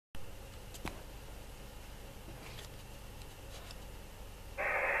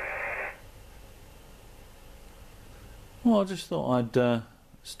Well, I just thought I'd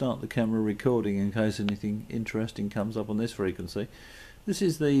start the camera recording in case anything interesting comes up on this frequency. This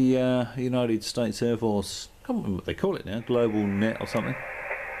is the United States Air Force, I can't remember what they call it now, Global Net or something.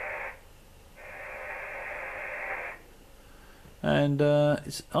 And I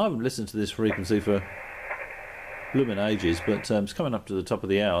haven't listened to this frequency for blooming ages, but it's coming up to the top of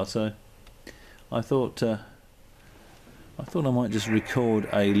the hour, so I thought I might just record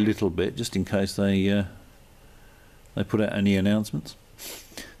a little bit, just in case they put out any announcements.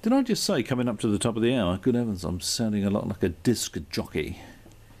 Did I just say coming up to the top of the hour? Good heavens, I'm sounding a lot like a disc jockey.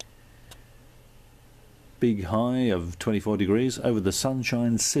 Big high of 24 degrees over the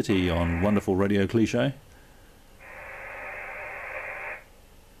Sunshine City on wonderful Radio Cliche.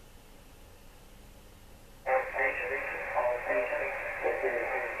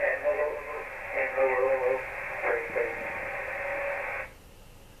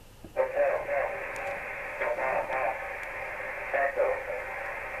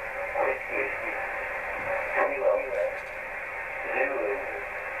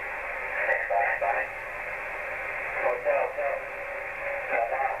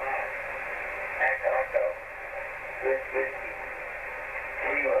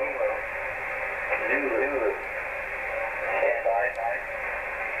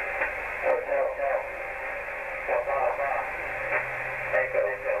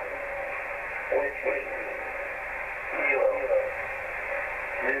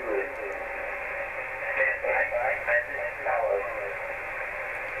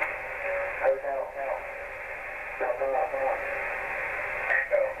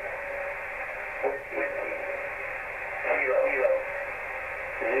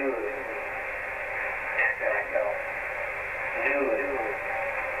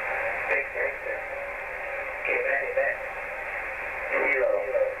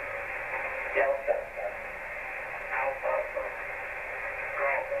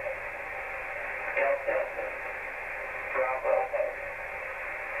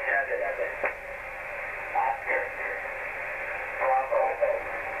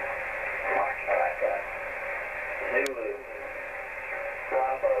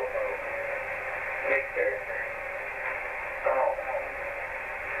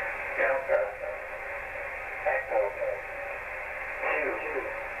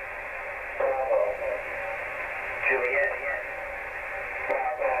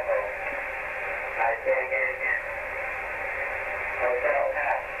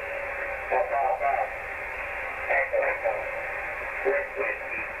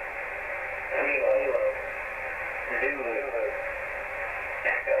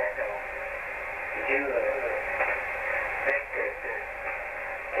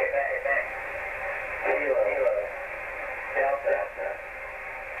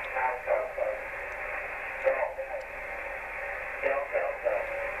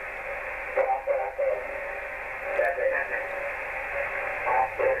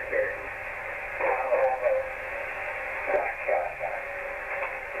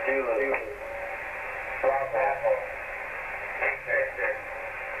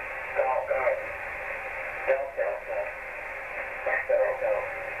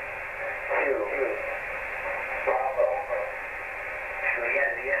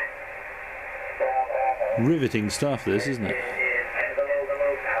 Riveting stuff, this, isn't it?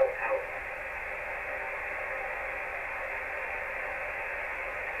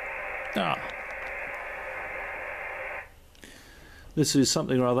 This is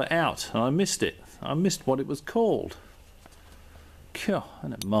something rather out, and I missed it. I missed what it was called. Phew,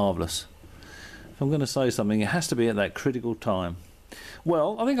 isn't it marvellous? If I'm going to say something, it has to be at that critical time.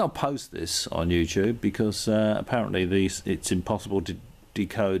 Well, I think I'll post this on YouTube because apparently it's impossible to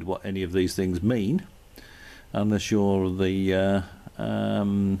decode what any of these things mean unless you're the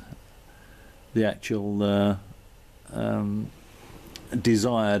actual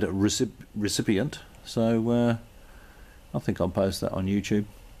desired recipient. So I think I'll post that on YouTube,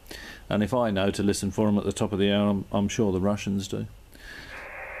 and if I know to listen for them at the top of the hour, I'm sure the Russians do.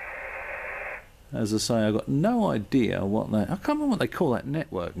 As I say, I've got no idea what I can't remember what they call that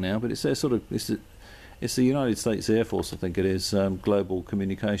network now, but it's their sort of it's the United States Air Force, I think it is, Global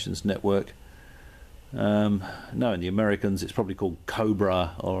Communications Network. Knowing the Americans, it's probably called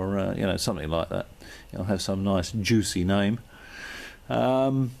Cobra or you know, something like that. It'll have some nice juicy name.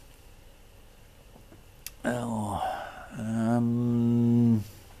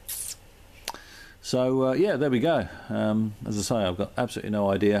 So yeah, there we go. As I say, I've got absolutely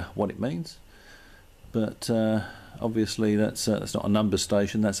no idea what it means, but obviously that's not a number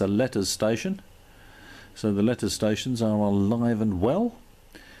station, that's a letters station. So the letters stations are alive and well,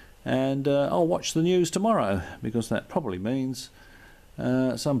 and I'll watch the news tomorrow, because that probably means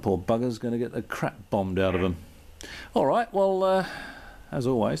some poor bugger's going to get the crap bombed out of him. Alright, well, as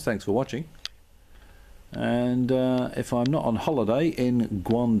always, thanks for watching. And if I'm not on holiday in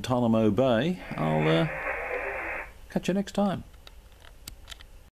Guantanamo Bay, I'll catch you next time.